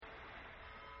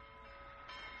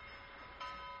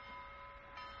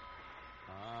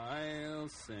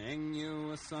sing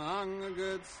you a song, a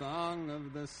good song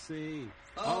of the sea.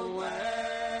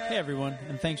 Away. Hey everyone,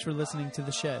 and thanks for listening to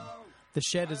The Shed. The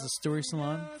Shed is a story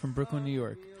salon from Brooklyn, New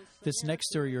York. This next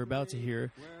story you're about to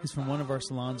hear is from one of our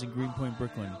salons in Greenpoint,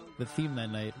 Brooklyn. The theme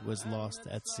that night was Lost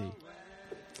at Sea.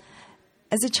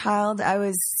 As a child, I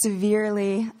was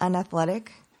severely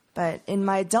unathletic, but in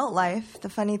my adult life, the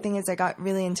funny thing is I got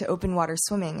really into open water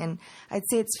swimming, and I'd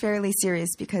say it's fairly serious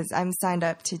because I'm signed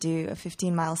up to do a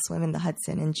 15-mile swim in the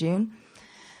Hudson in June.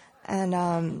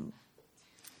 And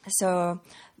so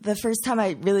the first time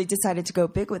I really decided to go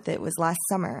big with it was last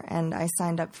summer, and I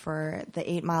signed up for the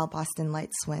 8-mile Boston Light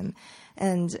swim.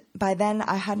 And by then,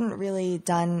 I hadn't really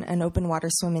done an open water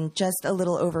swim in just a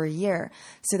little over a year.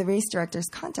 So the race directors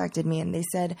contacted me, and they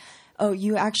said, oh,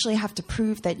 you actually have to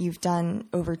prove that you've done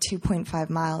over 2.5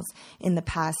 miles in the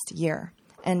past year.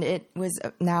 And it was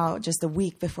now just a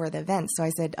week before the event. So I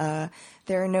said,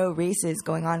 there are no races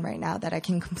going on right now that I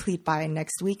can complete by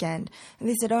next weekend. And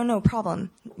they said, oh, no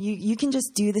problem. You can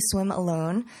just do the swim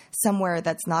alone somewhere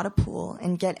that's not a pool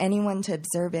and get anyone to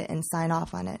observe it and sign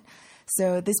off on it.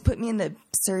 So this put me in the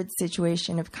absurd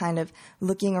situation of kind of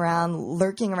lurking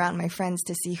around my friends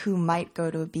to see who might go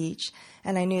to a beach.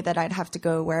 And I knew that I'd have to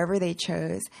go wherever they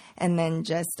chose and then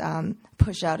just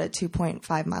push out a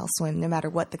 2.5-mile swim, no matter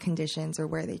what the conditions or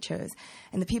where they chose.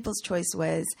 And the people's choice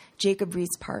was Jacob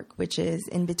Riis Park, which is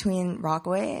in between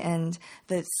Rockaway and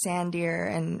the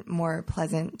sandier and more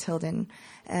pleasant Tilden.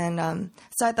 And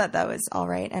so I thought that was all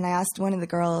right. And I asked one of the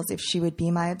girls if she would be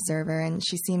my observer, and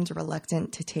she seemed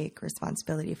reluctant to take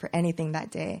responsibility for anything that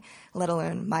day, let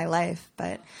alone my life.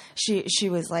 But she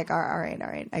was like, all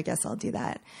right, I guess I'll do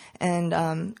that. And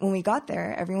when we got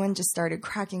there, everyone just started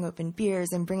cracking open beers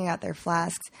and bringing out their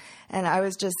flasks. And I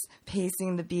was just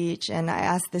pacing the beach, and I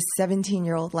asked this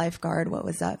 17-year-old lifeguard what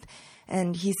was up.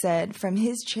 And he said from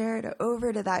his chair to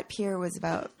over to that pier was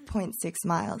about 0.6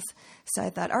 miles. So I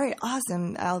thought, all right,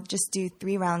 awesome. I'll just do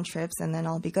 3 round trips, and then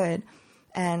I'll be good.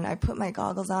 And I put my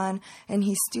goggles on, and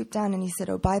he stooped down, and he said,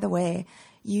 oh, by the way,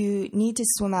 you need to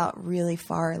swim out really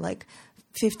far, like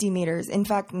 50 meters. In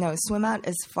fact, no, swim out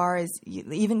as far as,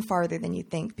 even farther than you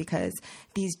think, because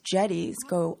these jetties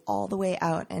go all the way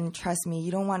out. And trust me,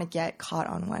 you don't want to get caught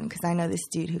on one, because I know this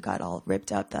dude who got all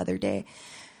ripped up the other day.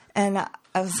 And I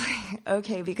was like,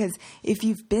 okay, because if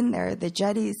you've been there, the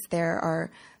jetties there are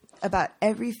about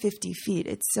every 50 feet.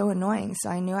 It's so annoying. So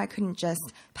I knew I couldn't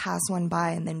just pass one by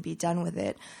and then be done with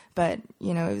it. But,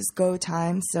 it was go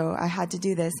time. So I had to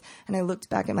do this. And I looked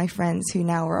back at my friends who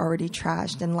now were already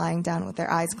trashed and lying down with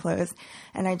their eyes closed.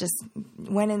 And I just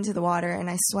went into the water, and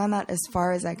I swam out as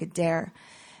far as I could dare.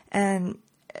 And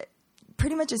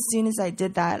pretty much as soon as I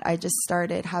did that, I just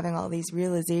started having all these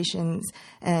realizations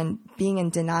and being in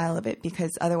denial of it,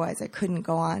 because otherwise I couldn't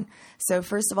go on. So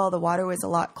first of all, the water was a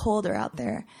lot colder out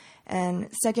there. And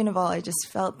second of all, I just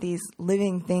felt these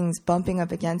living things bumping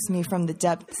up against me from the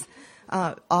depths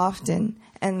often.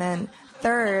 And then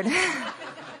third,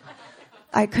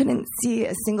 I couldn't see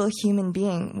a single human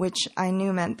being, which I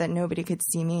knew meant that nobody could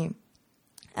see me.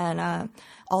 And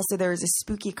also there was a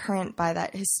spooky current by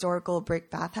that historical brick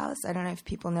bathhouse. I don't know if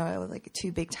people know it, with like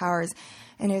 2 big towers.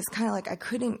 And it was kind of like I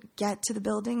couldn't get to the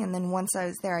building. And then once I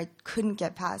was there, I couldn't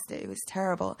get past it. It was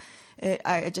terrible.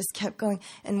 I just kept going.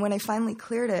 And when I finally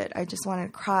cleared it, I just wanted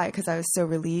to cry because I was so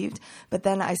relieved. But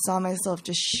then I saw myself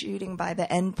just shooting by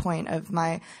the end point of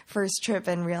my first trip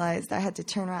and realized I had to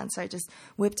turn around. So I just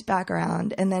whipped back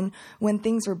around. And then when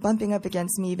things were bumping up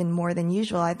against me even more than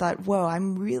usual, I thought, whoa,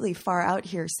 I'm really far out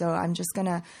here. So I'm just going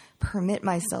to permit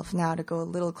myself now to go a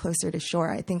little closer to shore.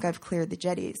 I think I've cleared the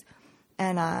jetties.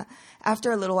 And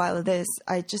after a little while of this,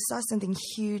 I just saw something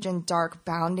huge and dark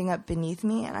bounding up beneath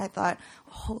me. And I thought,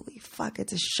 holy fuck,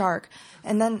 it's a shark.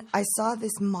 And then I saw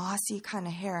this mossy kind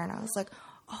of hair. And I was like,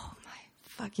 oh, my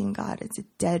fucking God, it's a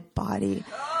dead body.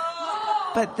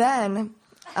 But then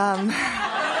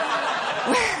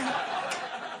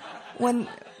when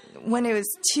it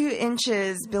was 2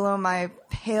 inches below my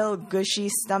pale, gushy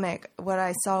stomach, what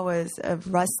I saw was a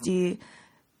rusty,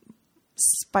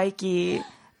 spiky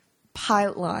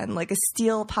pylon, like a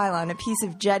steel pylon, a piece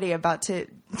of jetty about to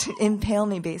impale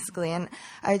me, basically. And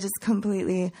I just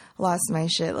completely lost my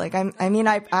shit. Like, I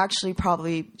actually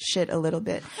probably shit a little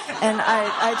bit. And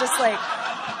I just like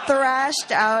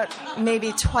thrashed out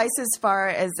maybe twice as far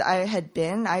as I had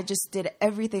been. I just did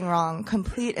everything wrong,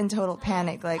 complete and total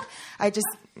panic. Like, I just,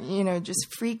 just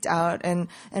freaked out, and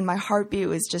my heartbeat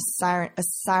was just a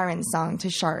siren song to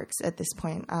sharks at this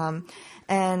point.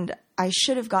 And I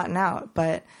should have gotten out,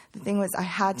 but the thing was I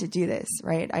had to do this,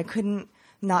 right? I couldn't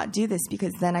not do this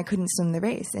because then I couldn't swim the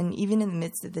race. And even in the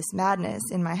midst of this madness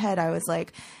in my head, I was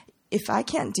like, if I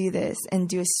can't do this and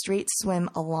do a straight swim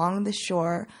along the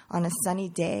shore on a sunny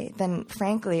day, then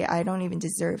frankly, I don't even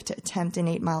deserve to attempt an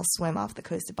 8-mile swim off the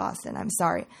coast of Boston. I'm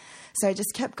sorry. So I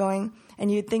just kept going, and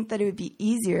you'd think that it would be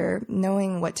easier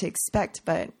knowing what to expect,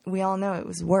 but we all know it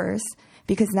was worse,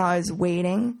 because now I was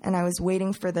waiting, and I was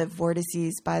waiting for the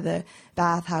vortices by the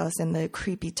bathhouse and the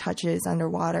creepy touches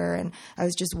underwater, and I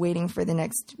was just waiting for the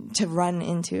next to run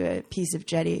into a piece of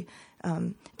jetty,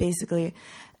 basically.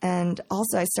 And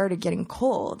also I started getting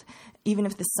cold, even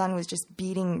if the sun was just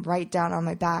beating right down on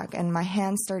my back, and my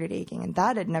hands started aching, and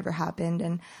that had never happened.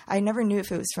 And I never knew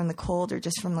if it was from the cold or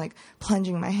just from like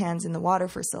plunging my hands in the water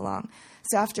for so long.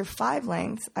 So after 5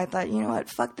 lengths, I thought, you know what,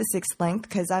 fuck the 6th length,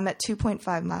 because I'm at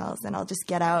 2.5 miles, and I'll just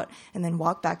get out and then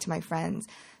walk back to my friends.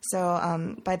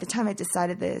 So by the time I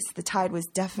decided this, the tide was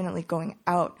definitely going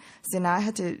out. So now I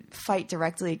had to fight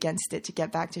directly against it to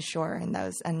get back to shore, and that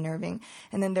was unnerving.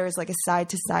 And then there was like a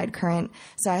side-to-side current,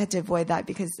 so I had to avoid that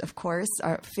because, of course,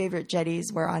 our favorite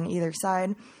jetties were on either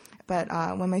side. But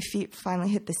when my feet finally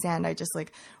hit the sand, I just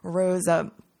like rose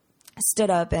up,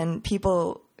 stood up, and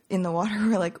people in the water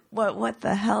were like, what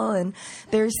the hell? And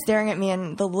they were staring at me,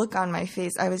 and the look on my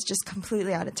face, I was just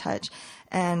completely out of touch.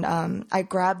 And I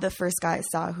grabbed the first guy I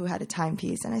saw who had a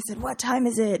timepiece, and I said, "What time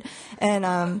is it?"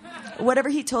 And whatever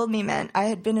he told me meant I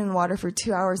had been in the water for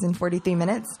 2 hours and 43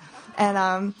 minutes.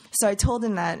 And so I told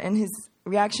him that, and his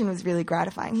reaction was really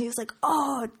gratifying. He was like,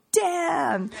 "Oh,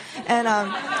 damn." And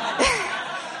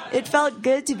it felt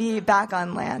good to be back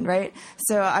on land, right?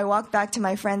 So I walked back to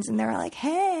my friends, and they were like,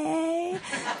 "Hey."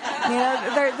 You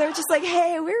know, they're just like,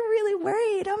 "Hey, we're really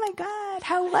worried. Oh, my God,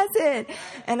 how was it?"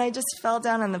 And I just fell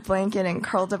down on the blanket and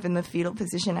curled up in the fetal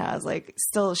position. I was, like,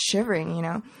 still shivering, you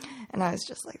know. And I was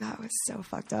just like, that was so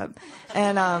fucked up.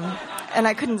 And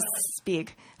I couldn't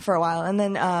speak for a while. And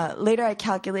then later I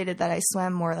calculated that I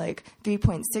swam more like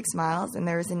 3.6 miles, and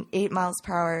there was an 8 miles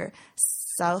per hour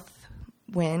south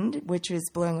wind, which was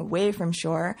blowing away from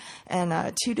shore,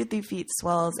 and 2 to 3 feet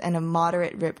swells and a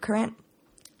moderate rip current.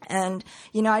 And,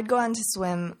 you know, I'd go on to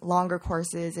swim longer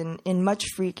courses in much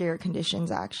freakier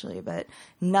conditions, actually, but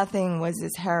nothing was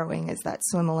as harrowing as that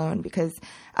swim alone, because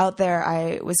out there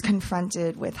I was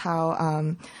confronted with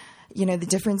how, you know, the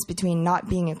difference between not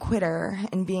being a quitter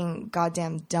and being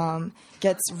goddamn dumb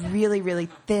gets really, really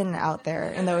thin out there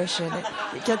in the ocean.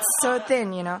 It gets so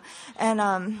thin, you know. And,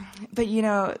 but, you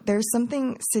know, there's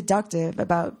something seductive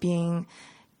about being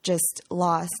just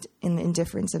lost in the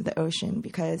indifference of the ocean,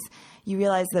 because you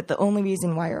realize that the only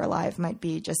reason why you're alive might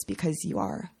be just because you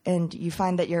are. And you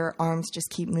find that your arms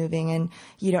just keep moving, and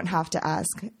you don't have to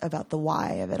ask about the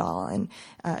why of it all. And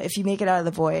if you make it out of the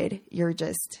void, you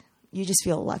just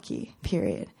feel lucky,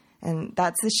 period. And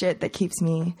that's the shit that keeps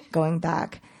me going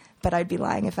back. But I'd be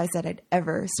lying if I said I'd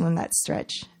ever swim that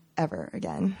stretch ever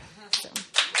again. So.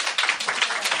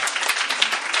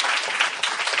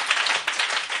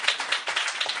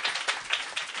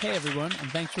 Hey everyone,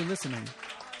 and thanks for listening.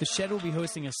 The Shed will be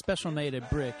hosting a special night at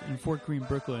Brick in Fort Greene,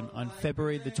 Brooklyn on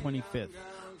February the 25th.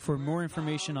 For more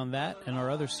information on that and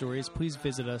our other stories, please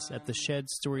visit us at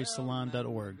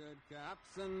theshedstoriesalon.org.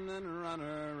 And then run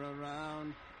her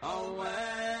around.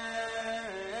 Away,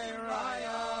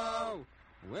 Rio!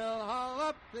 We'll haul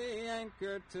up the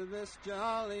anchor to this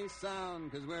jolly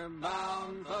sound, 'cause we're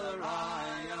bound for the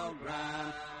Rio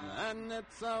Grande. And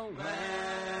it's away,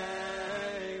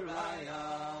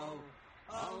 Rio,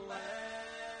 away.